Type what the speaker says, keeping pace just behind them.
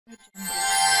Hi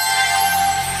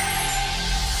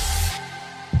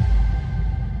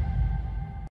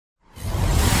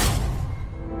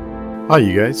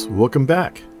you guys, welcome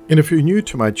back. And if you're new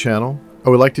to my channel, I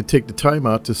would like to take the time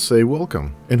out to say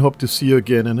welcome and hope to see you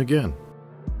again and again.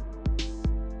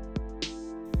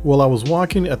 Well, I was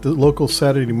walking at the local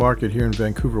Saturday market here in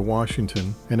Vancouver,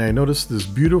 Washington, and I noticed this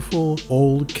beautiful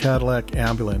old Cadillac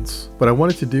ambulance. What I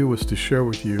wanted to do was to share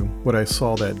with you what I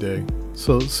saw that day.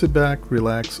 So sit back,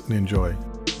 relax, and enjoy.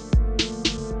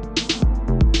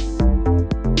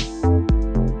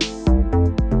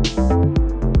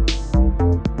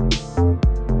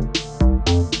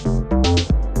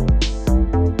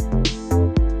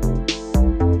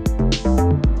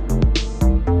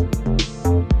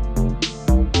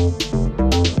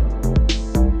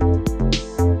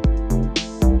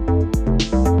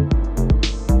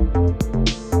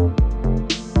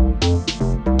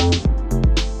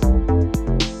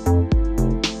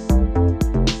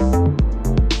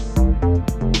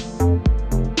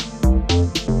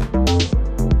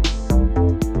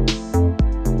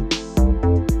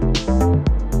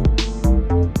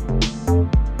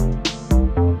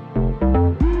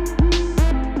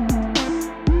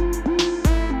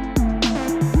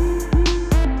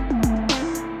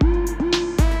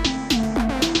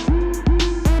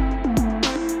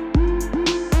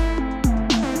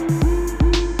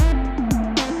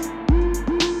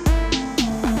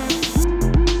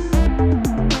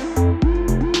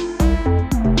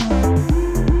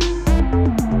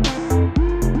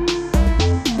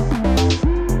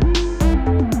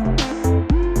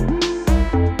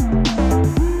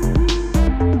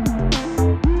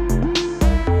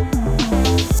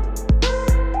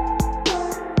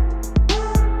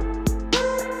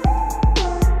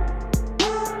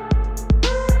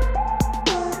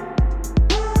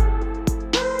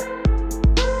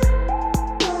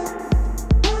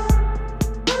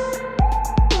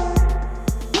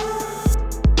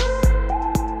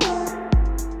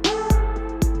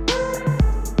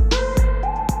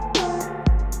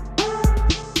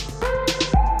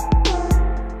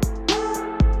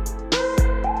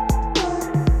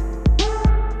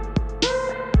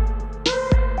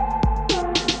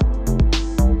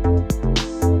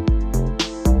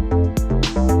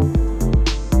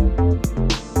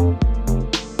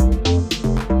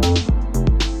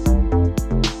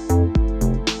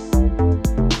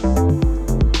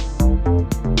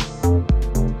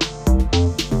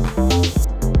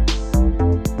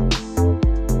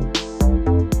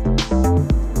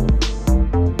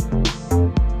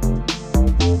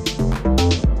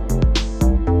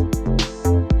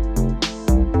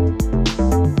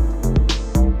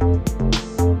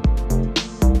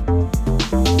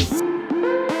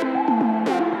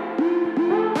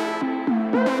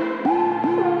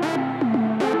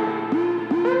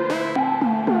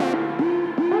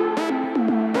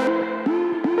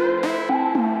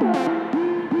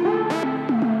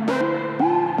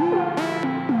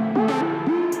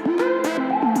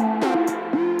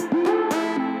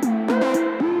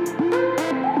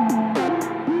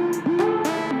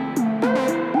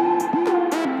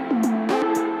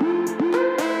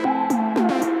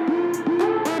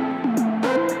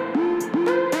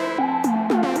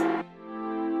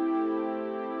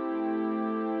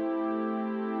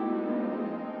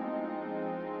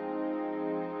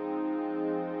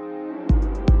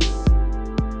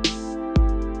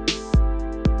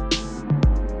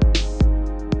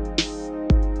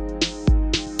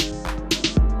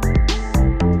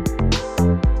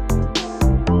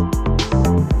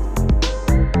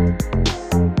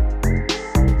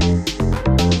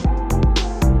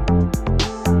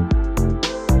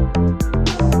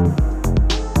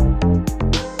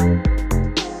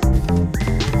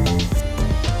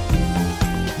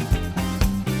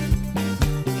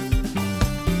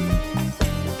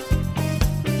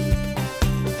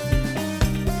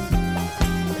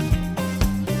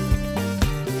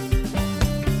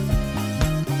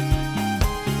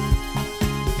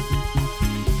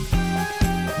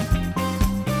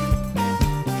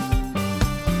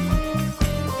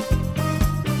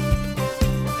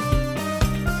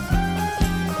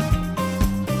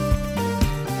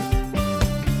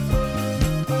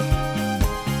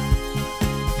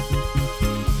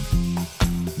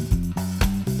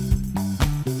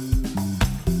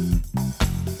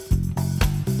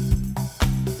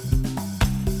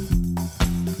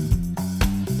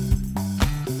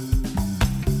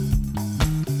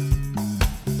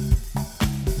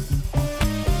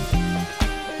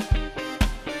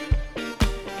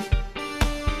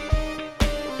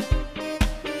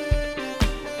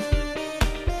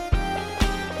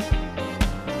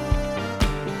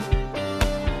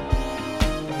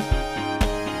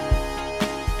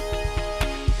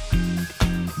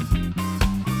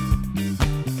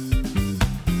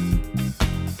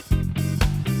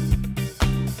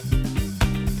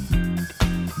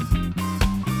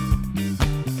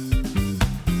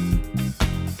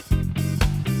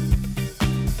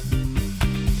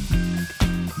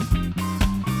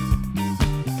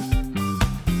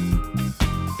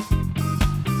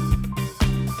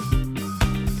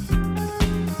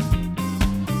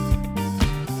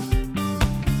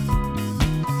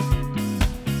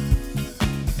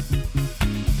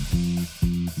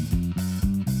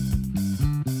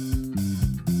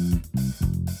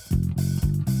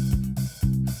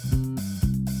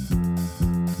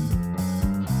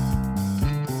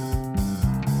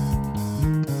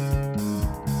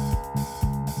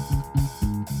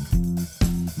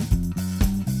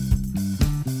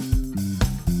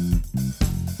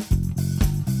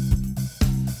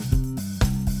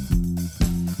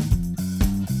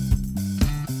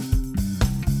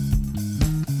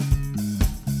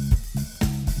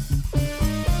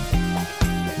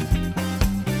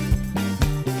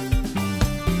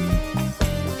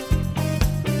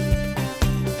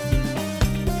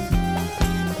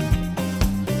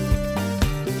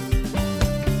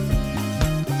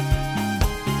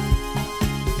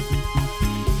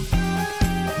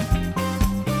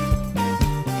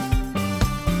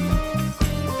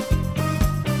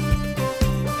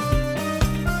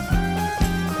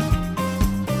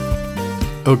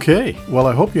 Okay, well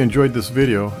I hope you enjoyed this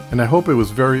video, and I hope it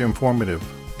was very informative.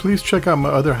 Please check out my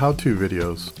other how-to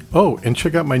videos. Oh, and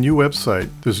check out my new website.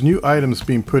 There's new items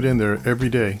being put in there every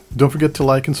day. Don't forget to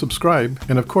like and subscribe,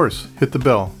 and of course, hit the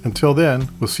bell. Until then,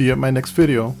 we'll see you at my next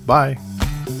video. Bye!